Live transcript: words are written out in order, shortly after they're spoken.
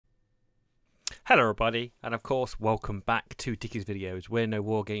Hello everybody, and of course welcome back to Dicky's Videos, where no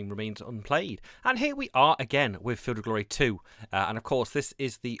war game remains unplayed. And here we are again with Field of Glory 2, and of course this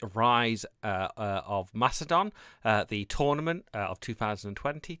is the rise of Macedon, the tournament of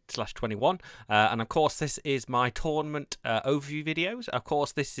 2020/21, and of course this is my tournament overview videos. Of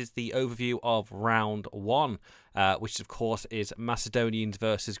course this is the overview of round 1. Which of course is Macedonians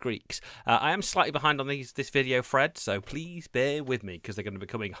versus Greeks. I am slightly behind on this video, Fred, so please bear with me because they're going to be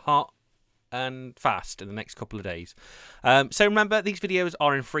coming hot and fast in the next couple of days. So remember, these videos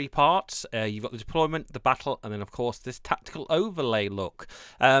are in 3 parts. You've got the deployment, the battle, and then of course this tactical overlay look.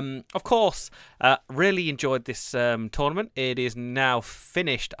 Of course, really enjoyed this tournament. It is now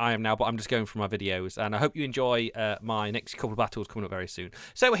finished. But I'm just going through my videos, and I hope you enjoy my next couple of battles coming up very soon.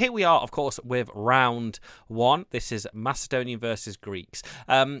 So here we are, of course, with round 1. This is Macedonian versus Greeks.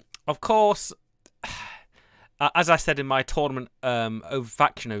 Of course, as I said in my tournament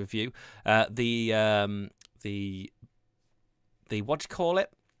faction overview, the what do you call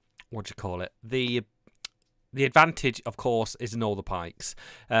it? The advantage, of course, is in all the pikes.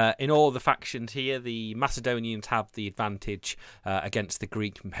 In all the factions here, the Macedonians have the advantage against the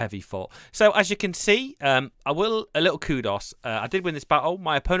Greek heavy foot. So, as you can see, a little kudos. I did win this battle.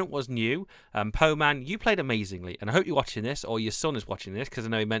 My opponent was new. Poman, you played amazingly. And I hope you're watching this, or your son is watching this, because I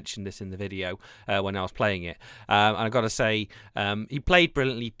know he mentioned this in the video when I was playing it. And I've got to say, he played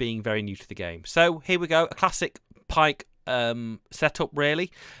brilliantly, being very new to the game. So, here we go. A classic pike setup,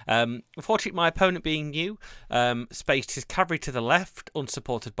 really. Unfortunately, my opponent, being new, spaced his cavalry to the left,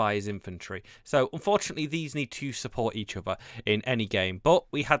 unsupported by his infantry. So unfortunately, these need to support each other in any game. But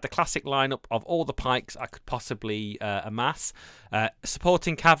we had the classic lineup of all the pikes I could possibly amass,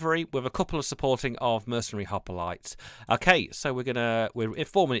 supporting cavalry with a couple of supporting of mercenary hoplites. Okay, so we're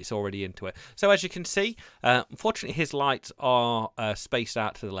 4 minutes already into it. So as you can see, unfortunately his lights are spaced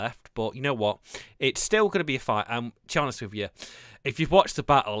out to the left, but you know what, it's still going to be a fight. To be honest with you, if you've watched the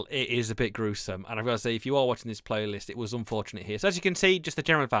battle, it is a bit gruesome, and I've got to say, if you are watching this playlist, it was unfortunate here. So as you can see, just the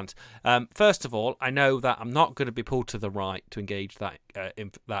general advance. First of all, I know that I'm not going to be pulled to the right to engage that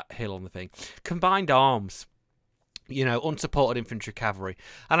that hill on the thing. Combined arms, you know, unsupported infantry cavalry.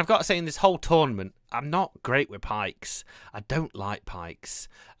 And I've got to say, in this whole tournament, I'm not great with pikes. I don't like pikes.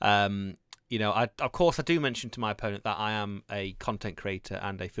 You know, of course, I do mention to my opponent that I am a content creator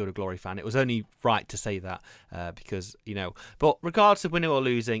and a Field of Glory fan. It was only right to say that because, you know, but regardless of winning or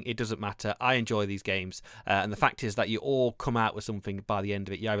losing, it doesn't matter. I enjoy these games. And the fact is that you all come out with something by the end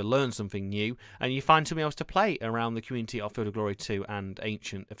of it. You either learn something new and you find something else to play around the community of Field of Glory 2 and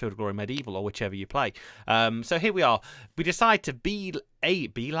Ancient Field of Glory Medieval, or whichever you play. So here we are. We decide to beeline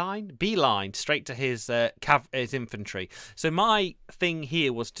straight to his infantry. So my thing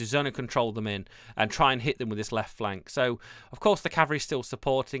here was to zone and control them in and try and hit them with this left flank. So of course the cavalry is still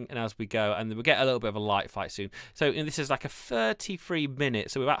supporting, and as we go, and then we get a little bit of a light fight soon. So this is like a 33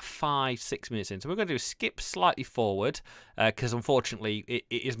 minutes, so we're about 5-6 minutes in. So we're going to do skip slightly forward because unfortunately it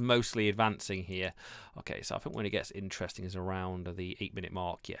is mostly advancing here. Okay, so I think when it gets interesting is around the 8-minute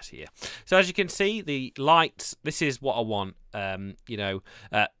mark. Yes, here. So as you can see, the lights, this is what I want. You know,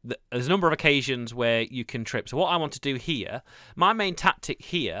 there's a number of occasions where you can trip. So what I want to do here, my main tactic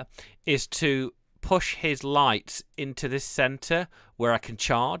here is to push his lights into this center where I can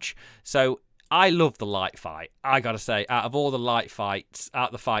charge. So I love the light fight. I gotta say, out of all the light fights,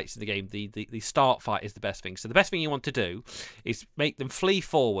 the fights in the game, the start fight is the best thing. So the best thing you want to do is make them flee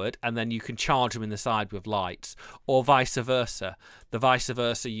forward, and then you can charge them in the side with lights, or vice versa. The vice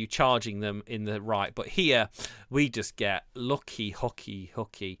versa, you charging them in the right. But here we just get lucky,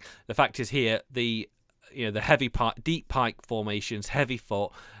 hooky. The fact is here, the heavy deep pike formations, heavy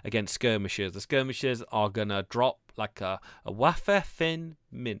foot against skirmishers. The skirmishers are gonna drop like a wafer thin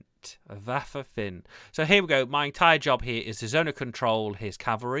mint. A wafer thin. So here we go. My entire job here is to zone and control his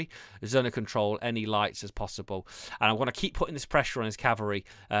cavalry, zone and control any lights as possible, and I want to keep putting this pressure on his cavalry.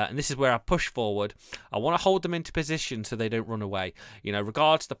 And this is where I push forward. I want to hold them into position so they don't run away. You know,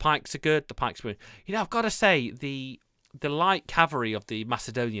 regardless, the pikes are good. The pikes win. You know, I've got to say the light cavalry of the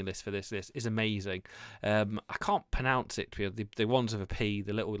Macedonian list for this list is amazing. I can't pronounce it. The ones with a P,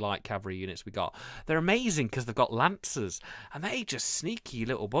 the little light cavalry units we got, they're amazing because they've got lancers and they just sneaky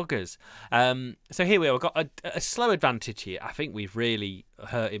little buggers. So here we are. We've got a slow advantage here. I think we've really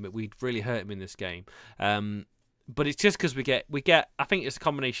hurt him. We've really hurt him in this game. But it's just because we get. I think it's a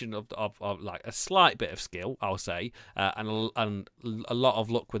combination of like a slight bit of skill, I'll say, and a lot of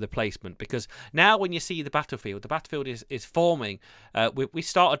luck with the placement. Because now when you see the battlefield is forming. We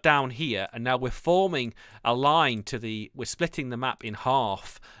started down here, and now we're forming a line to the. We're splitting the map in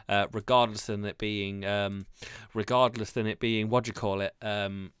half, regardless than it being what do you call it?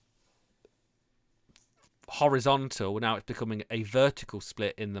 horizontal. Now it's becoming a vertical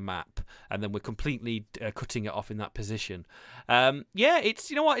split in the map, and then we're completely cutting it off in that position. Yeah, it's,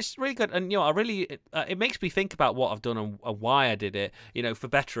 you know what, it's really good, and you know, I really it makes me think about what I've done and why I did it. You know, for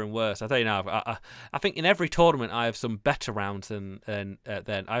better and worse. I tell you now, I think in every tournament I have some better rounds than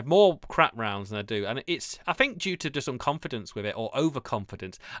I have more crap rounds than I do, and it's, I think, due to just unconfidence with it, or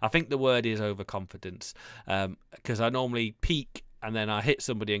overconfidence. I think the word is overconfidence, because I normally peak and then I hit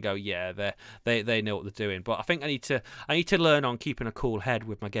somebody and go, yeah, they know what they're doing. But I think I need to learn on keeping a cool head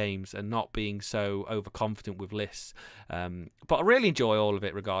with my games and not being so overconfident with lists. But I really enjoy all of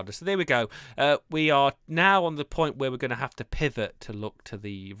it regardless. So there we go. We are now on the point where we're going to have to pivot to look to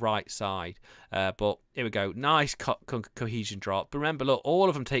the right side. But here we go. Nice cohesion drop. But remember, look, all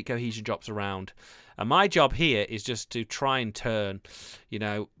of them take cohesion drops around. And my job here is just to try and turn, you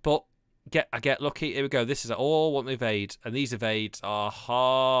know, but I get lucky. Here we go. This is all one evade, and these evades are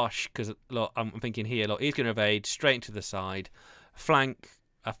harsh because look, I'm thinking here. Look, he's going to evade straight into the side, flank.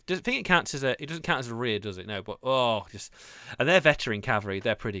 I don't think it counts as a. It doesn't count as a rear, does it? No, but and they're veteran cavalry.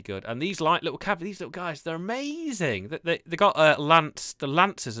 They're pretty good. And these light little cavalry, these little guys, they're amazing. They got the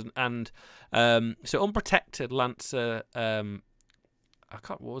lancers and so unprotected lancer. I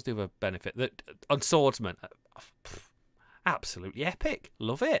can't. What was the other benefit? That on swordsman, absolutely epic.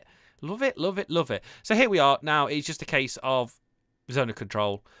 Love it. Love it, love it, love it. So here we are. Now it's just a case of zone of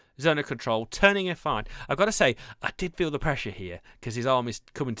control, turning it fine. I've got to say, I did feel the pressure here because his arm is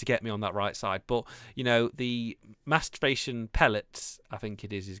coming to get me on that right side. But, you know, the masturbation pellets, I think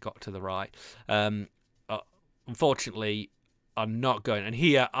it is, he's got to the right. Unfortunately, I'm not going. And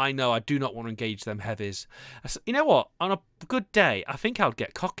here, I know I do not want to engage them heavies. You know what? On a good day, I think I would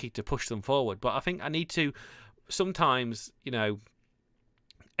get cocky to push them forward. But I think I need to sometimes, you know,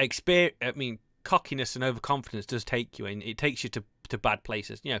 cockiness and overconfidence does take you in. It takes you to bad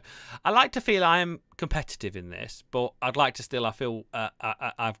places. You know, I like to feel I am competitive in this, but I'd like to still. I feel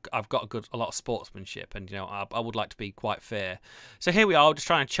I've got a lot of sportsmanship, and you know, I would like to be quite fair. So here we are, just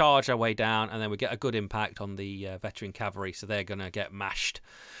trying to charge our way down, and then we get a good impact on the veteran cavalry, so they're going to get mashed.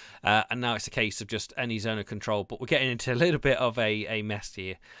 And now it's a case of just any zone of control, but we're getting into a little bit of a mess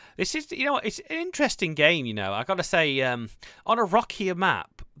here. This is, you know, it's an interesting game. You know, I got to say, on a rockier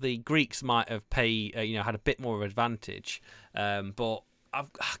map, the Greeks might have had a bit more of an advantage, but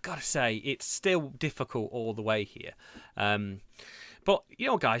I've got to say it's still difficult all the way here. But you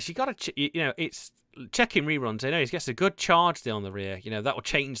know, guys, you got to, you know, it's checking reruns. I know he gets a good charge there on the rear. You know, that will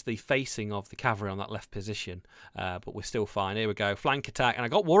change the facing of the cavalry on that left position. But we're still fine. Here we go, flank attack, and I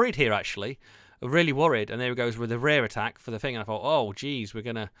got worried here actually. Really worried, and there he goes with the rear attack for the thing. And I thought, oh, geez, we're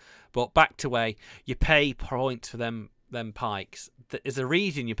gonna. But back to way, you pay points for them pikes. There's a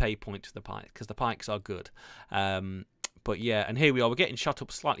reason you pay points for the pikes, because the pikes are good. But yeah, and here we are. We're getting shot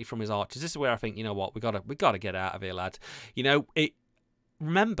up slightly from his archers. This is where I think, you know what, we gotta get out of here, lads. You know,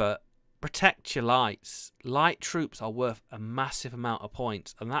 remember, protect your lights. Light troops are worth a massive amount of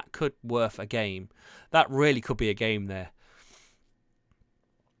points, and that could worth a game. That really could be a game there.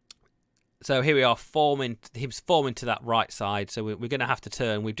 So here we are, he's forming to that right side, so we're going to have to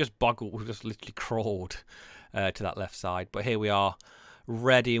turn. We've just literally crawled to that left side. But here we are,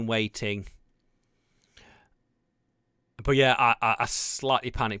 ready and waiting. But yeah, I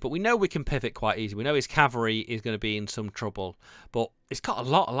slightly panicked. But we know we can pivot quite easy. We know his cavalry is going to be in some trouble. But it's got a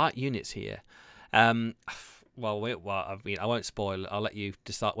lot of light units here. Well, I mean, I won't spoil it. I'll let you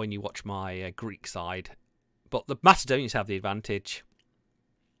decide when you watch my Greek side. But the Macedonians have the advantage.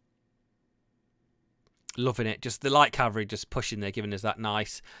 Loving it. Just the light cavalry just pushing there, giving us that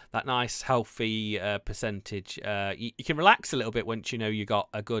nice healthy percentage. You can relax a little bit once you know you got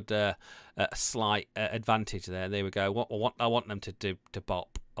a good slight advantage there. There we go. I want them to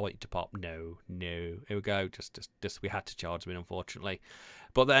pop. I want you to pop. No. Here we go. Just we had to charge them in, unfortunately.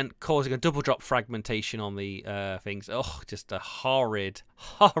 But then causing a double drop fragmentation on the things. Oh, just a horrid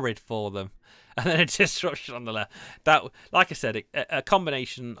for them. And then a disruption on the left. That, like I said, a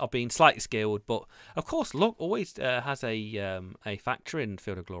combination of being slightly skilled, but of course, luck always has a factor in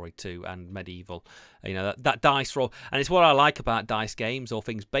Field of Glory 2 and Medieval. You know, that dice roll, and it's what I like about dice games or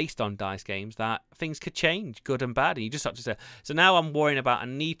things based on dice games, that things could change, good and bad. And you just have to say. So now I'm worrying about. I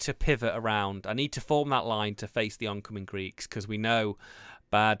need to pivot around. I need to form that line to face the oncoming Greeks, because we know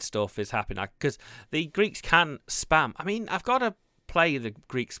bad stuff is happening. Because the Greeks can spam. I mean, I've got to play the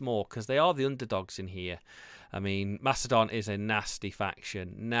Greeks more because they are the underdogs in here. I mean, Macedon is a nasty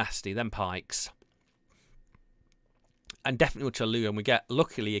faction. Nasty. Them pikes. And definitely Chalu, and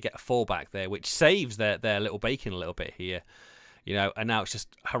luckily you get a fallback there, which saves their little bacon a little bit here. you know, and now it's just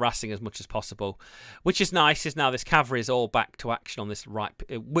harassing as much as possible, which is nice. Is now this cavalry is all back to action on this right,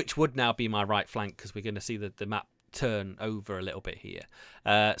 which would now be my right flank, because we're going to see the map turn over a little bit here.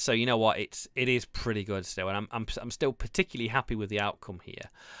 So you know what, it is pretty good still, and I'm still particularly happy with the outcome here.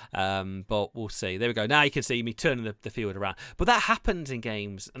 But we'll see. There we go. Now you can see me turning the field around. But that happens in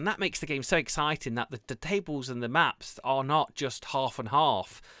games, and that makes the game so exciting, that the tables and the maps are not just half and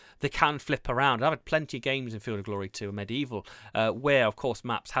half. They can flip around. I've had plenty of games in Field of Glory 2 and Medieval where, of course,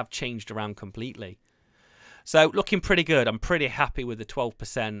 maps have changed around completely. So, looking pretty good. I'm pretty happy with the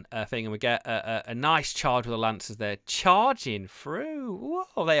 12% thing. And we get a nice charge with the Lancers there. Charging through.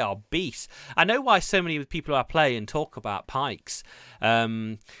 Whoa, they are beasts. I know why so many people I play and talk about pikes.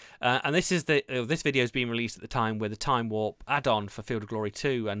 And this is this video is being released at the time where the Time Warp add-on for Field of Glory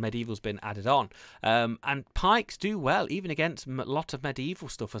 2 and Medieval's been added on. And pikes do well, even against a lot of Medieval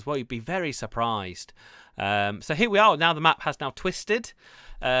stuff as well. You'd be very surprised. So here we are. Now the map has now twisted.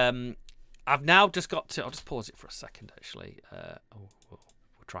 I've now just got to... I'll just pause it for a second, actually. We'll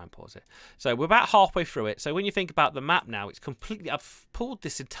try and pause it. So we're about halfway through it. So when you think about the map now, it's completely... I've pulled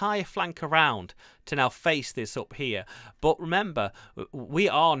this entire flank around to now face this up here. But remember, we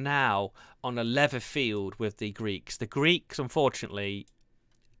are now on a level field with the Greeks. The Greeks, unfortunately...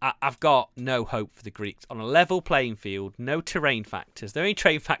 I've got no hope for the Greeks. On a level playing field, no terrain factors. The only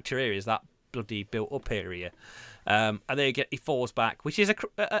terrain factor here is that bloody built-up area. And there you get, he falls back, which is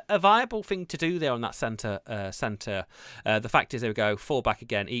a viable thing to do there on that centre. The fact is, there we go, fall back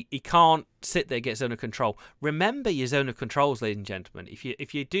again. He can't sit there, get zone of control. Remember your zone of controls, ladies and gentlemen.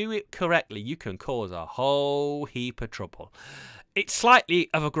 If you do it correctly, you can cause a whole heap of trouble. It's slightly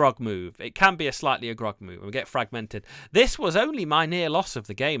of a grog move. It can be slightly a grog move. We get fragmented. This was only my near loss of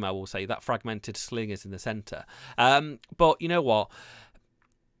the game, I will say, that fragmented slingers in the centre. But you know what?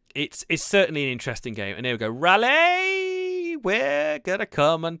 It's certainly an interesting game. And here we go. Rally! We're going to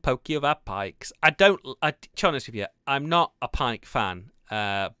come and poke you with our pikes. To be honest with you, I'm not a pike fan,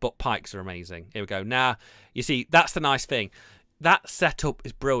 but pikes are amazing. Here we go. Now, you see, that's the nice thing. That setup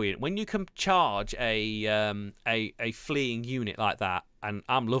is brilliant. When you can charge a fleeing unit like that, and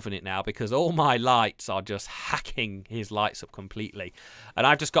I'm loving it now because all my lights are just hacking his lights up completely. And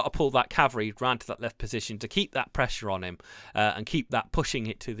I've just got to pull that cavalry round to that left position to keep that pressure on him and keep that pushing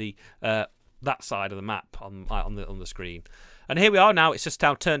it to the that side of the map on the screen. And here we are now. It's just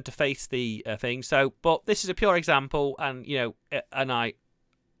our turn to face the thing. So, but this is a pure example, and you know, and I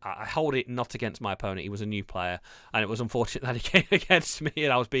hold it not against my opponent. He was a new player, and it was unfortunate that he came against me,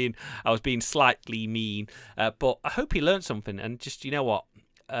 and I was being slightly mean. But I hope he learned something, and just, you know what,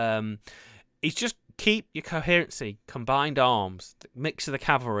 it's just keep your coherency, combined arms, the mix of the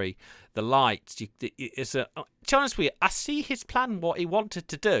cavalry, the lights. To be honest with you, I see his plan, what he wanted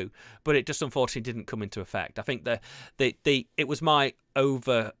to do, but it just unfortunately didn't come into effect. I think it was my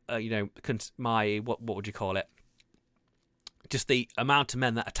my what would you call it? Just the amount of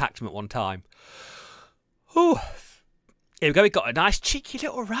men that attacked him at one time. Ooh. Here we go. We got a nice cheeky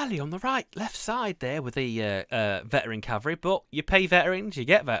little rally on the left side there with the veteran cavalry. But you pay veterans, you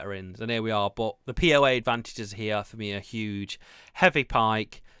get veterans. And here we are. But the POA advantages here for me are huge. Heavy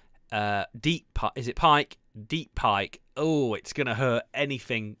pike, deep pike. Is it pike? Deep pike. Oh, it's going to hurt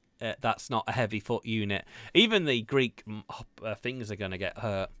anything that's not a heavy foot unit. Even the Greek things are going to get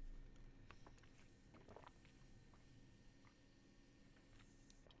hurt.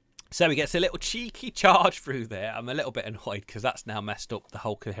 So he gets a little cheeky charge through there. I'm a little bit annoyed because that's now messed up the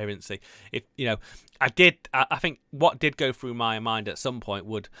whole coherency. If you know, I think what did go through my mind at some point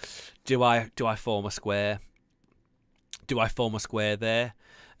would, do I form a square? Do I form a square there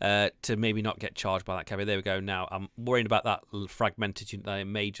to maybe not get charged by that cavalry? There we go. Now I'm worrying about that fragmented unit that it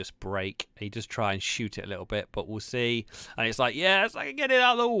may just break. He just try and shoot it a little bit, but we'll see. And it's like, yes, I can get it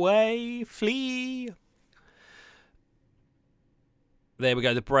out of the way. Flee. There we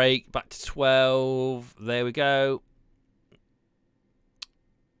go, the break, back to 12. There we go.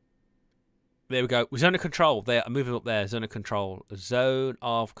 There we go. Zone of control. There, I'm moving up there. Zone of control. Zone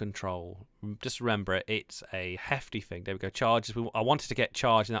of control. Just remember it. It's a hefty thing. There we go. Charges. I wanted to get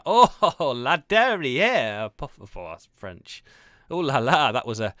charged. Now, oh, la derrière. Puff of us, French. Oh la la. That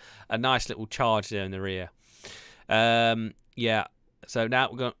was a nice little charge there in the rear. Yeah. So now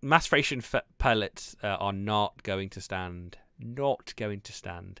we're going. Maceration pellets are not going to stand. Not going to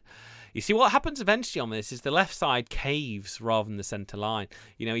stand. You see, what happens eventually on this is the left side caves rather than the centre line.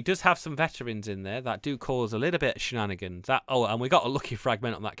 You know, he does have some veterans in there that do cause a little bit of shenanigans. And we got a lucky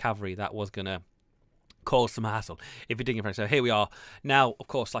fragment on that cavalry that was going to cause some hassle if you're digging. So here we are now. Of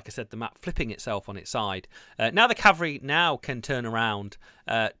course, like I said, the map flipping itself on its side. Now the cavalry now can turn around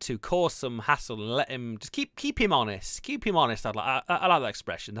to cause some hassle and let him just keep him honest. Keep him honest. I like that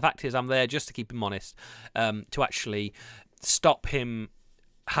expression. The fact is, I'm there just to keep him honest, to actually stop him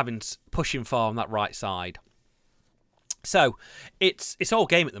pushing far on that right side. So it's all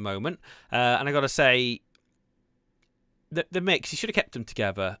game at the moment, and I got to say, the mix, you should have kept them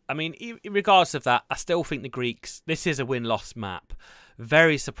together. I mean, regardless of that, I still think the Greeks, this is a win-loss map.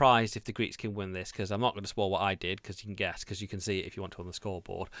 Very surprised if the Greeks can win this, because I'm not going to spoil what I did, because you can guess, because you can see it if you want to on the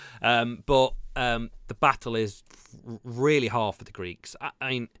scoreboard. But the battle is really hard for the Greeks. I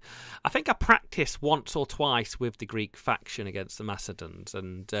mean, I think I practiced once or twice with the Greek faction against the Macedons,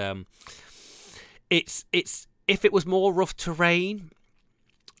 and it's if it was more rough terrain,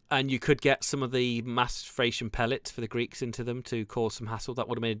 and you could get some of the mass Thracian pellets for the Greeks into them to cause some hassle, that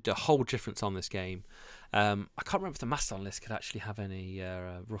would have made a whole difference on this game. I can't remember if the Macedon list could actually have any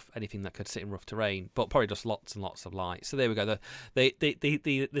anything that could sit in rough terrain, but probably just lots and lots of light. So there we go.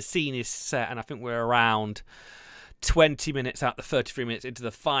 The scene is set, and I think we're around 20 minutes out the 33 minutes into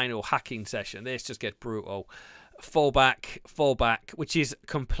the final hacking session. This just gets brutal. Fall back, which is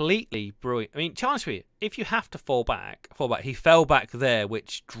completely brilliant. I mean, chance for you, if you have to fall back. He fell back there,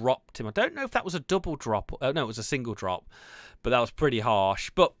 which dropped him. I don't know if that was a double drop. No, it was a single drop, but that was pretty harsh.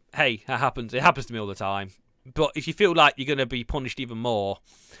 But hey, that happens. It happens to me all the time. But if you feel like you're going to be punished even more,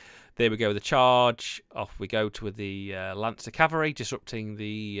 there we go. The charge. Off we go to the Lancer cavalry, disrupting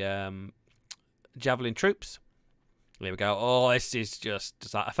the javelin troops. There we go. Oh, this is just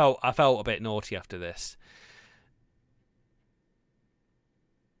I felt a bit naughty after this.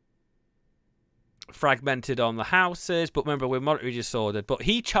 Fragmented on the houses, but remember, we're moderately disordered. But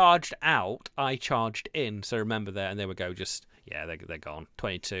he charged out, I charged in, so remember there, and there we go. Just, yeah, they're gone.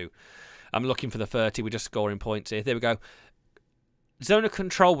 22. I'm looking for the 30. We're just scoring points here. There we go. Zone of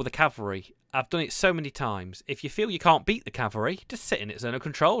control with the cavalry. I've done it so many times. If you feel you can't beat the cavalry, just sit in its zone of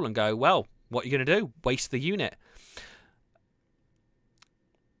control and go, well, what are you going to do? Waste the unit.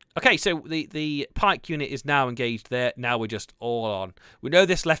 Okay, so the pike unit is now engaged there. Now we're just all on. We know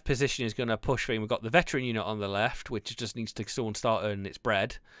this left position is going to push through. We've got the veteran unit on the left, which just needs to soon start earning its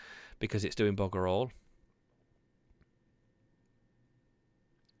bread because it's doing bugger all.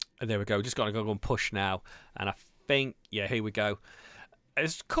 And there we go. Just got to go and push now. And I think, yeah, here we go.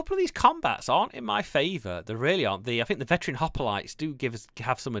 There's a couple of these combats aren't in my favour. They really aren't. I think the veteran hoplites do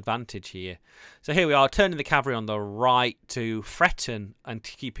have some advantage here. So here we are, turning the cavalry on the right to threaten and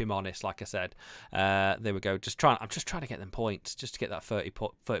to keep him honest, like I said. There we go. I'm just trying to get them points, just to get that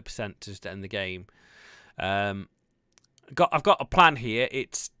 30% to just end the game. I've got a plan here.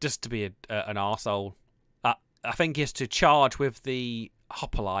 It's just to be an arsehole. I think it's to charge with the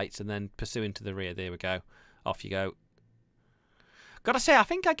hoplites and then pursue into the rear. There we go. Off you go. Gotta say, I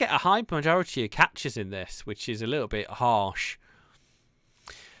think I get a high majority of catches in this, which is a little bit harsh.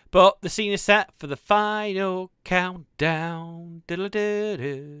 But the scene is set for the final countdown.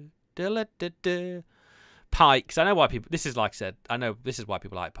 Pikes. I know why people... This is, like I said, I know this is why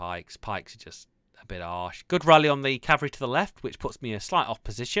people like pikes. Pikes are just a bit harsh. Good rally on the cavalry to the left, which puts me in a slight off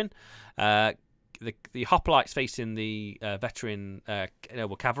position. The hoplites facing the veteran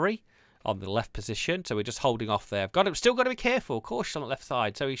noble cavalry on the left position, so we're just holding off there. Still got to be careful, cautious on the left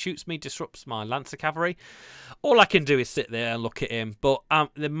side. So he shoots me, disrupts my Lancer cavalry. All I can do is sit there and look at him. But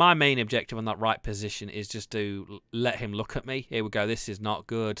my main objective on that right position is just to let him look at me. Here we go. This is not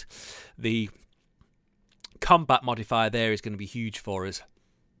good. The combat modifier there is going to be huge for us.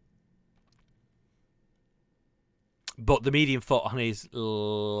 But the medium foot on his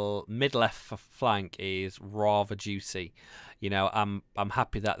mid-left flank is rather juicy. You know, I'm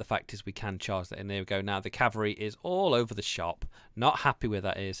happy that the fact is we can charge that in. There we go. Now the cavalry is all over the shop. Not happy where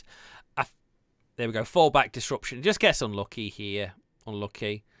that is. There we go. Fallback disruption. It just gets unlucky here.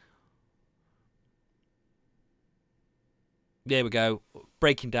 Unlucky. There we go.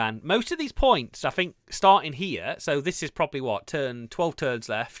 Breaking down. Most of these points, I think, starting here. So this is probably, what, 12 turns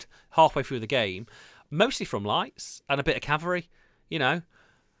left, halfway through the game. Mostly from lights and a bit of cavalry, you know.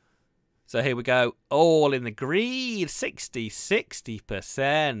 So here we go. All in the green. 60%.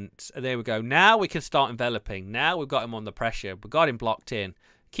 And there we go. Now we can start enveloping. Now we've got him on the pressure. We've got him blocked in.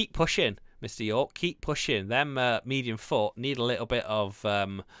 Keep pushing, Mr. York. Keep pushing. Them medium foot need a little bit of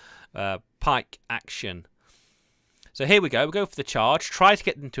pike action. So here we go. We go for the charge. Try to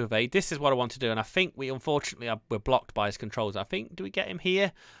get them to evade. This is what I want to do. And I think we, unfortunately, we're blocked by his controls. I think, do we get him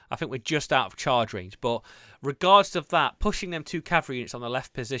here? I think we're just out of charge range. But regardless of that, pushing them 2 cavalry units on the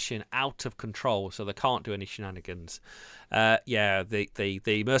left position out of control so they can't do any shenanigans. Yeah,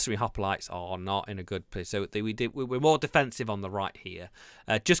 the mercenary hoplites are not in a good place. So we're more defensive on the right here.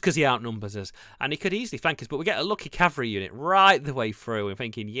 Just because he outnumbers us. And he could easily flank us. But we get a lucky cavalry unit right the way through. And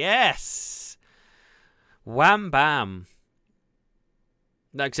thinking, yes! Wham bam.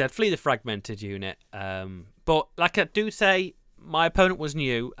 Like I said, flee the fragmented unit. But like I do say, my opponent was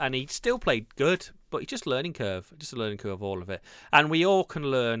new and he still played good, but he's just learning curve. Just a learning curve, all of it. And we all can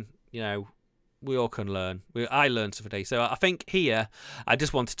learn, you know, we all can learn. I learned stuff today. So I think here, I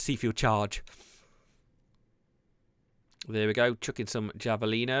just wanted to see if he'll charge. There we go. Chucking some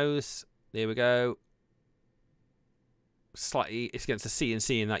javelinos. There we go. Slightly, it's against the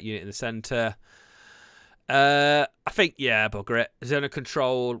CNC in that unit in the centre. I think, yeah, bugger it. Zone of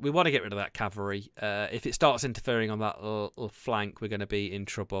control. We want to get rid of that cavalry. If it starts interfering on that little flank, we're going to be in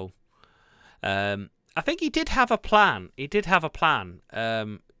trouble. I think he did have a plan. He did have a plan.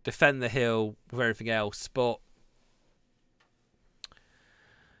 Defend the hill with everything else, but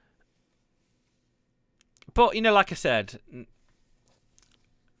you know, like I said, it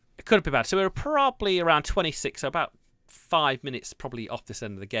could have been bad. So we were probably around 26, so about 5 minutes probably off this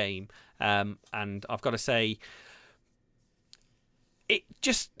end of the game, and I've got to say, it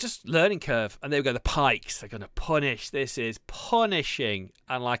just learning curve. And there we go, the pikes, they're going to punish. This is punishing,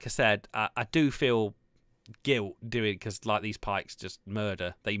 and like I said, I do feel guilt doing, because like these pikes just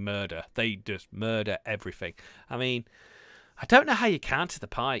murder. They just murder everything. I mean, I don't know how you counter the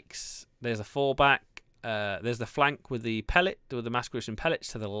pikes. There's a fallback. There's the flank with the pellet, with the mass gruesome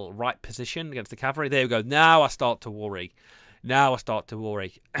pellets to the little right position against the cavalry. There we go. Now I start to worry.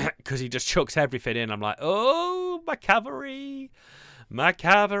 Because he just chucks everything in. I'm like, oh, my cavalry, my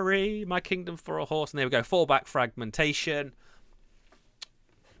kingdom for a horse. And there we go. Fallback fragmentation.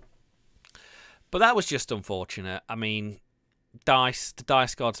 But that was just unfortunate. I mean, the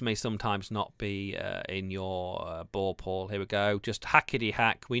dice gods may sometimes not be in your ball pool. Here we go, just hackety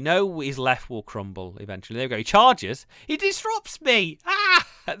hack. We know his left will crumble eventually. There we go, he charges, he disrupts me.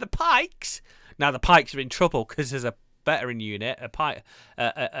 At the pikes. Now the pikes are in trouble because there's a veteran unit,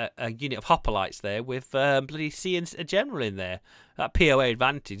 a unit of hoplites there with bloody a general in there. That POA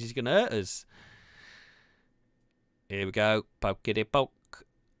advantage is going to hurt us. Here we go, pokety poke,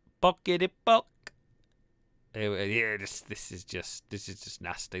 pokety poke. Yeah, this is just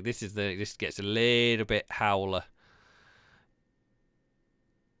nasty. This gets a little bit howler.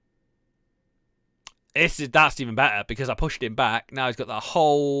 That's even better because I pushed him back. Now he's got that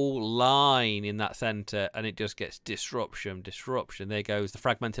whole line in that centre, and it just gets disruption. There goes the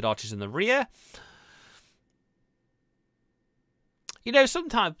fragmented archers in the rear. You know,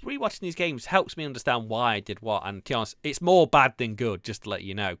 sometimes rewatching these games helps me understand why I did what. And to be honest, it's more bad than good, just to let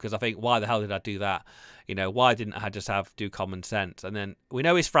you know. Because I think, why the hell did I do that? You know, why didn't I just do common sense? And then we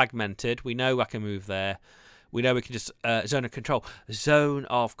know he's fragmented. We know I can move there. We know we can just zone of control. Zone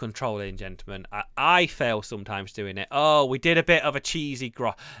of control, ladies and gentlemen. I fail sometimes doing it. Oh, we did a bit of a cheesy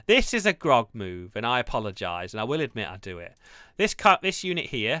grog. This is a grog move, and I apologise. And I will admit I do it. This unit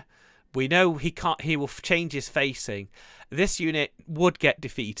here, we know he can't. He will change his facing. This unit would get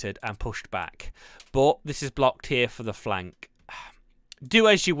defeated and pushed back, but this is blocked here for the flank. Do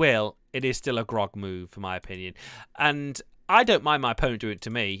as you will, it is still a grog move, for my opinion. And I don't mind my opponent doing it to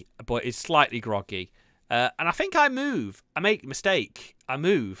me, but it's slightly groggy. And I think I move. I make a mistake. I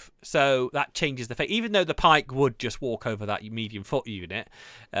move. So that changes the fate. Even though the pike would just walk over that medium foot unit.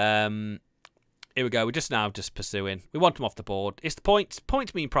 Here we go. We're just pursuing. We want them off the board. It's the points.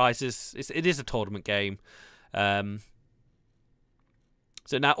 Points mean prizes. It is a tournament game.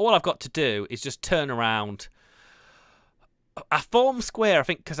 So now all I've got to do is just turn around. I form square, I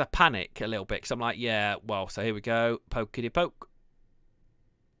think, because I panic a little bit. Because I'm like, yeah, well, so here we go. Pokety poke.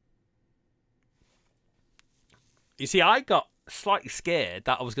 You see, I got slightly scared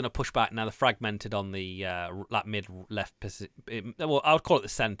that I was going to push back. Now they're fragmented on the like mid-left position. Well, I would call it the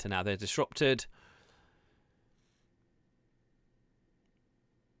centre now. They're disrupted.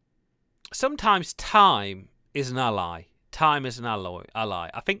 Sometimes time is an ally. Time is an ally.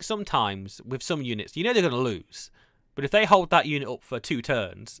 I think sometimes with some units, you know they're going to lose. But if they hold that unit up for 2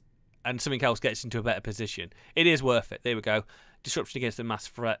 turns and something else gets into a better position, it is worth it. There we go. Disruption against the mass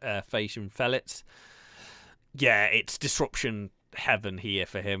fashion fellets. Yeah, it's disruption heaven here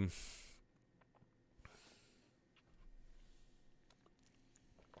for him.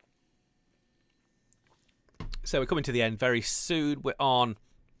 So we're coming to the end very soon. We're on,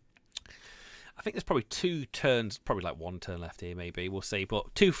 I think there's probably 2 turns, probably like 1 turn left here, maybe. We'll see.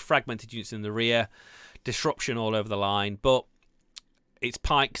 But 2 fragmented units in the rear. Disruption all over the line. But it's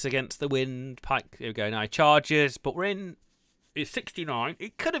pikes against the wind. Pike, here we go. Now charges. But we're in... It's 69.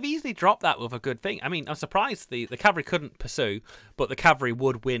 It could have easily dropped that with a good thing. I mean, I'm surprised the cavalry couldn't pursue, but the cavalry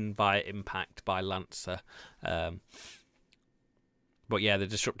would win by impact by Lancer. But yeah, the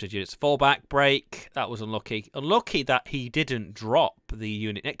disrupted units. Fallback, break. That was unlucky. Unlucky that he didn't drop the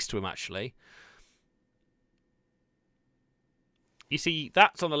unit next to him, actually. You see,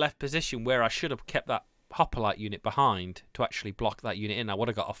 that's on the left position where I should have kept that hoplite unit behind to actually block that unit in. I would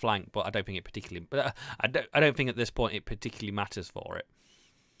have got a flank, but I don't think it particularly. But I don't think at this point it particularly matters for it.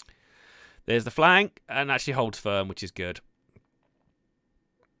 There's the flank, and actually holds firm, which is good.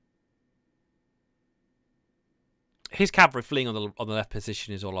 His cavalry fleeing on the left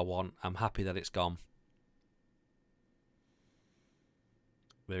position is all I want. I'm happy that it's gone.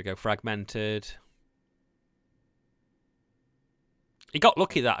 There we go, fragmented. He got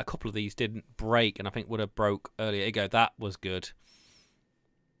lucky that a couple of these didn't break, and I think would have broke earlier. There you go, that was good.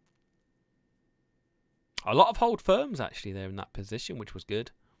 A lot of hold firms, actually, there in that position, which was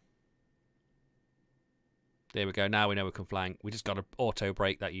good. There we go, now we know we can flank. We just got to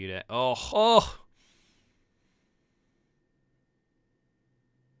auto-break that unit. Oh!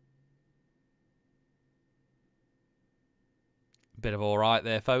 A bit of all right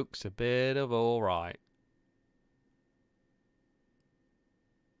there, folks. A bit of all right.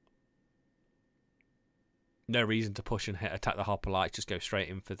 No reason to push and attack the hoplites. Just go straight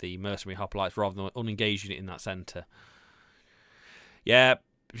in for the mercenary hoplites rather than unengage unit in that centre. Yeah,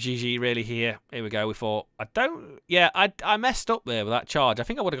 GG really here. Here we go. We thought I messed up there with that charge. I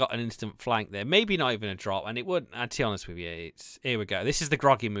think I would have got an instant flank there. Maybe not even a drop, and it wouldn't. And to be honest with you, here we go. This is the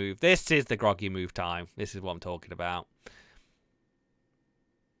groggy move. This is the groggy move time. This is what I'm talking about.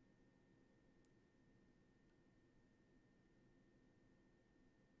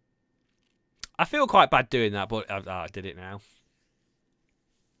 I feel quite bad doing that, but I did it now.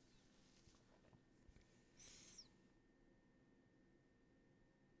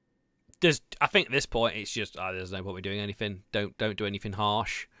 I think at this point it's just there's no point in doing anything. Don't do anything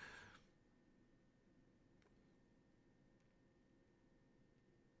harsh.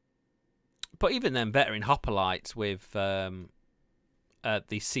 But even then, veteran hoplites with the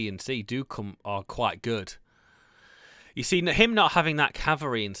C&C are quite good. You see, him not having that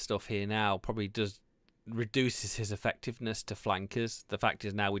cavalry and stuff here now probably reduces his effectiveness to flankers. The fact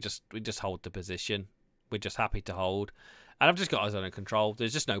is now we just hold the position. We're just happy to hold. And I've just got us under control.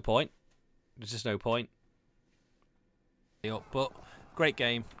 There's just no point. There's just no point. But great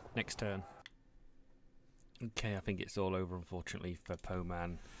game. Next turn. Okay, I think it's all over, unfortunately, for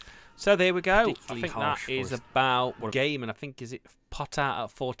Poman. So there we go. I think that is about the game. And I think, is it pot out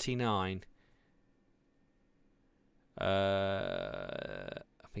at 49? I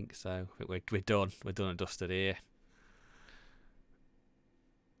think so. I think we're done. We're done and dusted here.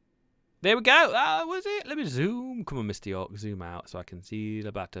 There we go. That was it. Let me zoom. Come on, Mr. York. Zoom out so I can see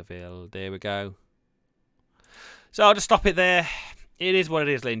the battlefield. There we go. So I'll just stop it there. It is what it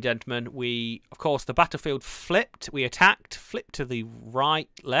is, ladies and gentlemen. Of course, the battlefield flipped. We attacked, flipped to the right,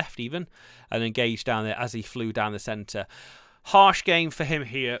 left even, and engaged down there as he flew down the centre. Harsh game for him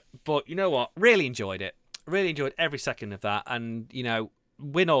here, but you know what? Really enjoyed it. Really enjoyed every second of that, and you know,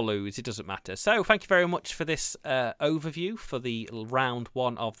 win or lose, it doesn't matter. So thank you very much for this overview for the round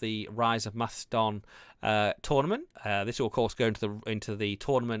 1 of the Rise of Macedon tournament. This will of course go into the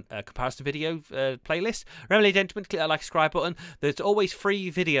tournament comparison video playlist. Remember, ladies and gentlemen, click that like subscribe button. There's always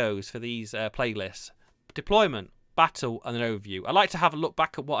free videos for these playlists. Deployment, battle, and an overview. I like to have a look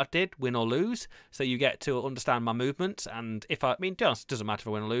back at what I did, win or lose, so you get to understand my movements. And if I mean, to be honest, it doesn't matter if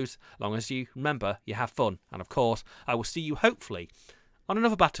I win or lose, as long as you remember you have fun. And of course, I will see you hopefully on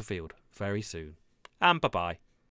another battlefield very soon. And bye-bye.